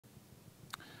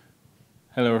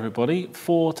Hello everybody.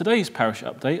 For today's parish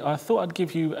update, I thought I'd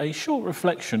give you a short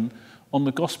reflection on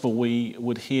the Gospel we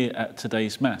would hear at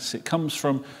today's Mass. It comes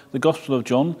from the Gospel of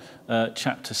John,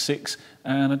 chapter 6,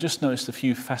 and I just noticed a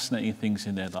few fascinating things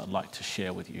in there that I'd like to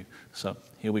share with you. So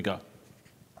here we go.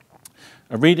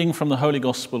 A reading from the Holy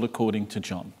Gospel according to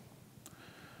John.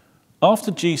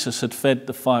 After Jesus had fed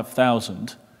the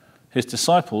 5,000, his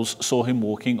disciples saw him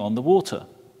walking on the water.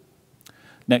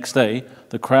 Next day,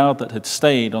 the crowd that had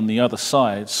stayed on the other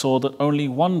side saw that only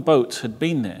one boat had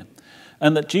been there,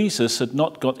 and that Jesus had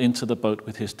not got into the boat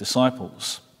with his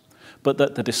disciples, but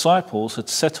that the disciples had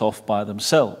set off by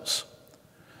themselves.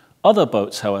 Other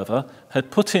boats, however,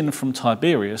 had put in from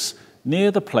Tiberias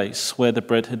near the place where the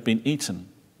bread had been eaten.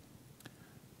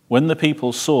 When the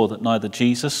people saw that neither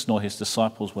Jesus nor his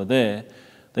disciples were there,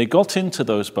 they got into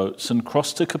those boats and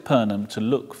crossed to Capernaum to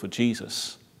look for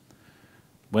Jesus.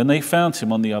 When they found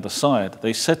him on the other side,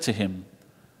 they said to him,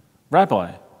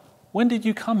 "Rabbi, when did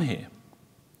you come here?"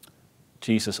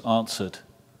 Jesus answered,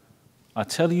 "I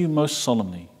tell you most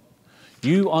solemnly,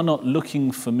 you are not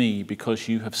looking for me because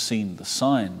you have seen the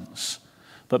signs,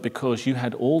 but because you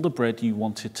had all the bread you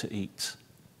wanted to eat.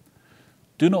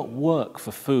 Do not work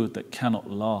for food that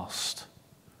cannot last,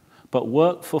 but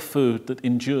work for food that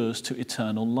endures to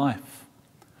eternal life,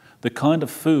 the kind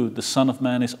of food the Son of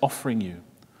Man is offering you.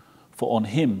 For on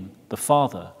him, the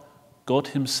Father, God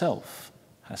himself,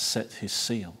 has set his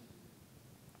seal."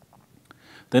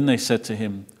 Then they said to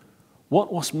him,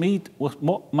 what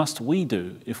must we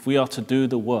do if we are to do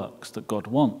the works that God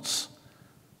wants?"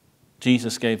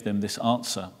 Jesus gave them this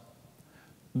answer,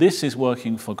 "This is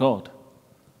working for God.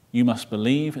 You must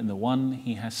believe in the one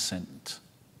he has sent."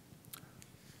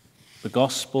 The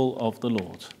Gospel of the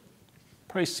Lord.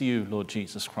 Praise to you, Lord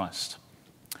Jesus Christ.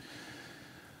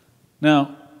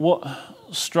 Now, what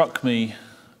struck me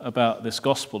about this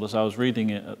gospel as I was reading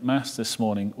it at Mass this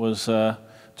morning was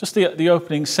just the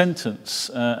opening sentence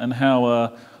and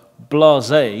how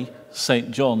blasé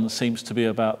St. John seems to be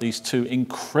about these two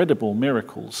incredible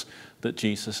miracles that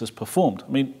Jesus has performed.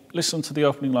 I mean, listen to the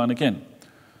opening line again.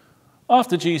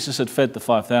 After Jesus had fed the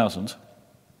 5,000,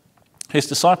 his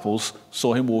disciples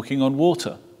saw him walking on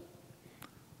water.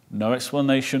 No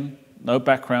explanation, no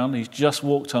background, he's just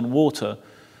walked on water.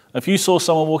 If you saw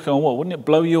someone walking on water, wouldn't it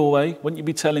blow you away? Wouldn't you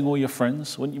be telling all your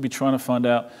friends? Wouldn't you be trying to find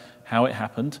out how it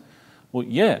happened? Well,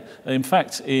 yeah. In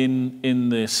fact, in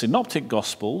the Synoptic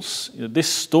Gospels, this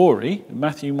story,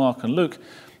 Matthew, Mark, and Luke,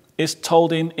 is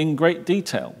told in great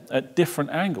detail at different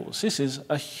angles. This is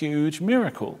a huge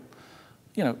miracle.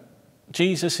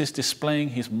 Jesus is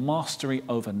displaying his mastery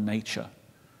over nature.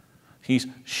 He's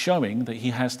showing that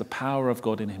he has the power of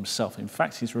God in himself. In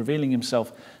fact, he's revealing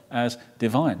himself as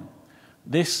divine.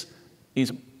 This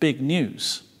is big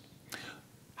news.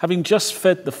 Having just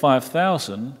fed the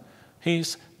 5,000,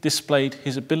 he's displayed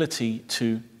his ability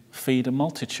to feed a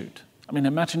multitude. I mean,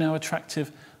 imagine how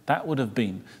attractive that would have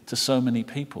been to so many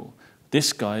people.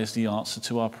 This guy is the answer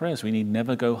to our prayers. We need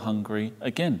never go hungry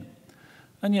again.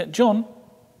 And yet John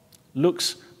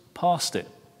looks past it.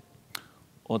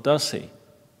 Or does he?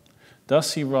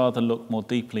 Does he rather look more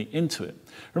deeply into it?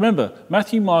 Remember,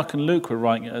 Matthew, Mark, and Luke were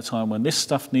writing at a time when this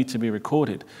stuff needed to be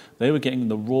recorded. They were getting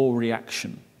the raw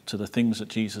reaction to the things that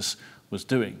Jesus was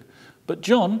doing. But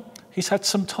John, he's had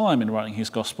some time in writing his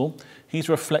gospel. He's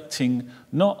reflecting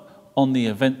not on the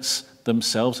events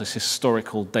themselves as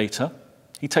historical data.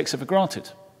 He takes it for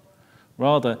granted.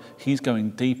 Rather, he's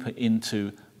going deeper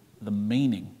into the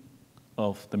meaning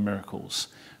of the miracles.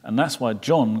 And that's why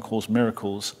John calls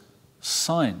miracles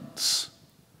signs.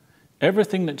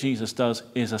 Everything that Jesus does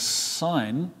is a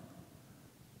sign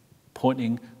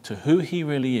pointing to who he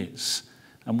really is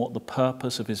and what the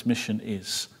purpose of his mission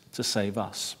is to save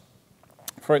us.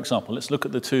 For example, let's look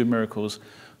at the two miracles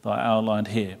that I outlined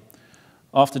here.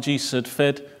 After Jesus had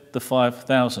fed the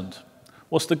 5,000,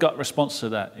 what's the gut response to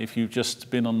that if you've just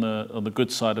been on the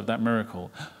good side of that miracle?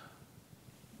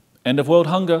 End of world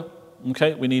hunger.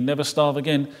 Okay, we need never starve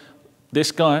again.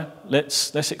 This guy,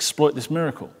 let's exploit this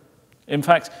miracle. In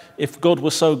fact, if God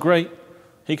was so great,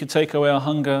 he could take away our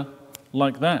hunger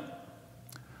like that.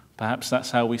 Perhaps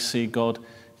that's how we see God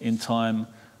in time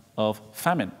of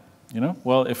famine.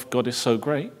 Well, if God is so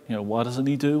great, why doesn't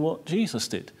he do what Jesus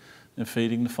did in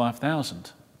feeding the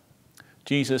 5,000?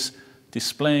 Jesus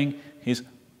displaying his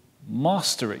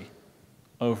mastery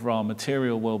over our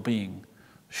material well-being,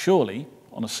 surely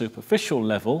on a superficial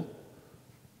level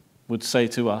would say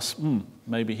to us,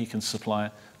 maybe he can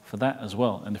supply for that as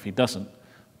well. And if he doesn't,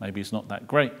 maybe he's not that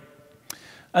great.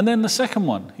 And then the second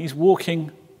one, he's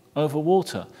walking over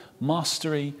water,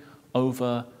 mastery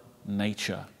over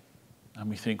nature. And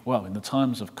we think, well, in the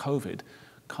times of COVID,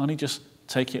 can't he just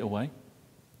take it away?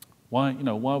 Why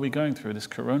are we going through this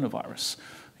coronavirus?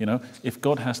 If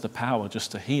God has the power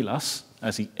just to heal us,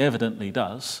 as he evidently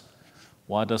does,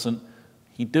 why doesn't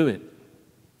he do it?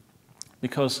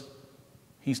 Because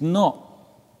he's not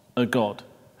a God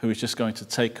who is just going to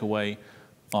take away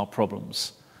our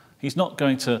problems. He's not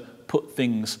going to put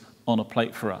things on a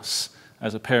plate for us,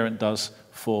 as a parent does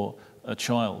for a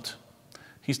child.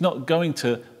 He's not going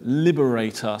to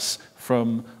liberate us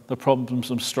from the problems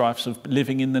and strifes of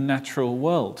living in the natural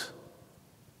world.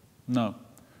 No.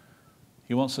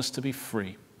 He wants us to be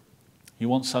free. He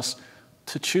wants us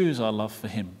to choose our love for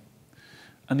him.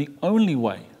 And the only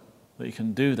way that he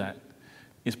can do that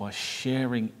is by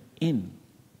sharing in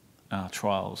our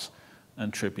trials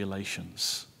and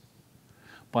tribulations,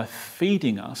 by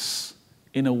feeding us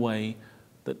in a way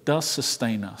that does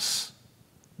sustain us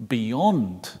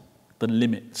beyond the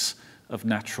limits of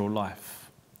natural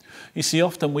life. You see,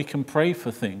 often we can pray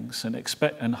for things and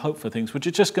expect and hope for things which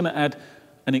are just going to add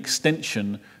an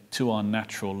extension to our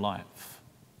natural life.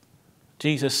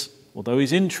 Jesus, although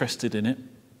he's interested in it,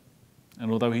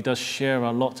 and although he does share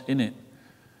a lot in it,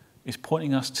 is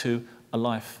pointing us to a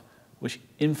life which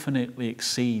infinitely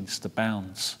exceeds the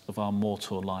bounds of our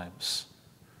mortal lives.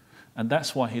 And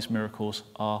that's why his miracles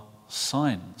are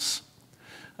signs.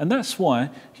 And that's why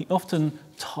he often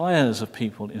tires of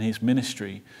people in his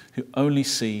ministry who only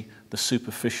see the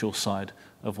superficial side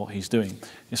of what he's doing.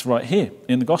 It's right here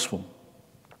in the gospel.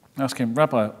 Ask him,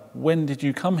 Rabbi, when did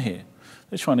you come here?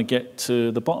 They're trying to get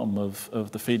to the bottom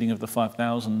of the feeding of the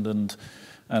 5,000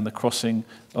 and the crossing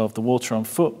of the water on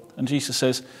foot. And Jesus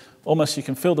says, almost you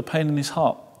can feel the pain in his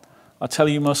heart. I tell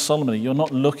you most solemnly, you're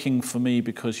not looking for me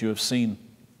because you have seen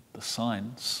the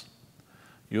signs.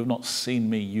 You have not seen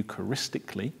me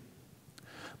Eucharistically,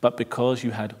 but because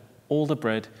you had all the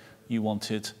bread you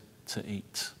wanted to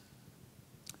eat.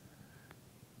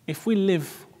 If we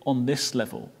live on this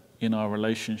level in our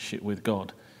relationship with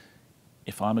God,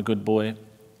 if I'm a good boy,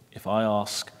 if I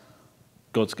ask,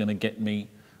 God's going to get me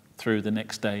through the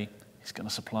next day, he's going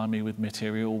to supply me with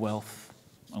material wealth,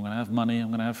 I'm going to have money, I'm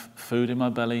going to have food in my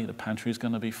belly, the pantry is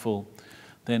going to be full,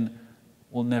 then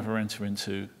we'll never enter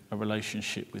into a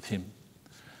relationship with him.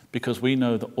 Because we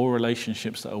know that all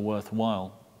relationships that are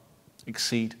worthwhile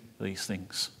exceed these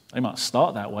things. They might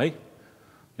start that way.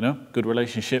 Good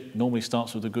relationship normally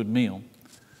starts with a good meal.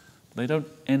 They don't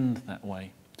end that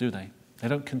way, do they? They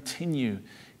don't continue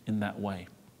in that way.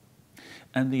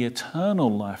 And the eternal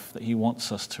life that he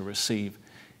wants us to receive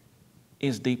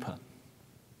is deeper.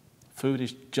 Food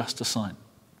is just a sign.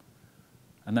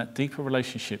 And that deeper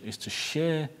relationship is to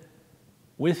share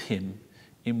with him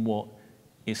in what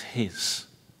is his,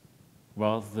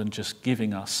 rather than just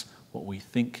giving us what we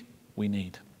think we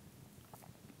need.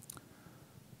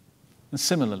 And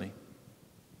similarly,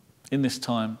 in this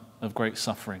time of great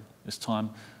suffering, this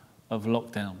time of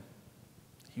lockdown,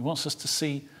 he wants us to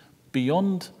see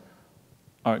beyond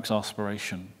our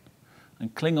exasperation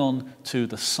and cling on to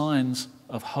the signs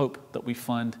of hope that we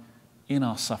find in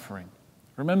our suffering.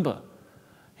 Remember,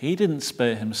 he didn't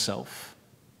spare himself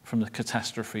from the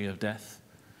catastrophe of death.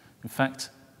 In fact,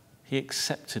 he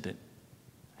accepted it.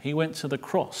 He went to the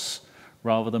cross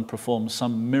rather than perform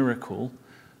some miracle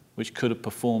which could have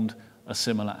performed a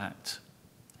similar act.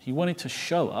 He wanted to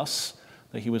show us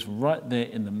that he was right there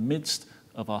in the midst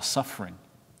of our suffering.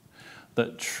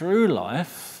 That true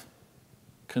life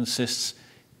consists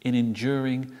in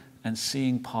enduring and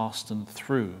seeing past and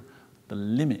through the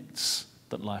limits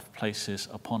that life places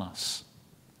upon us.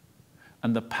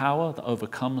 And the power that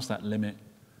overcomes that limit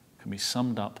can be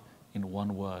summed up in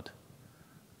one word,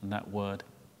 and that word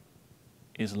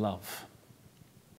is love.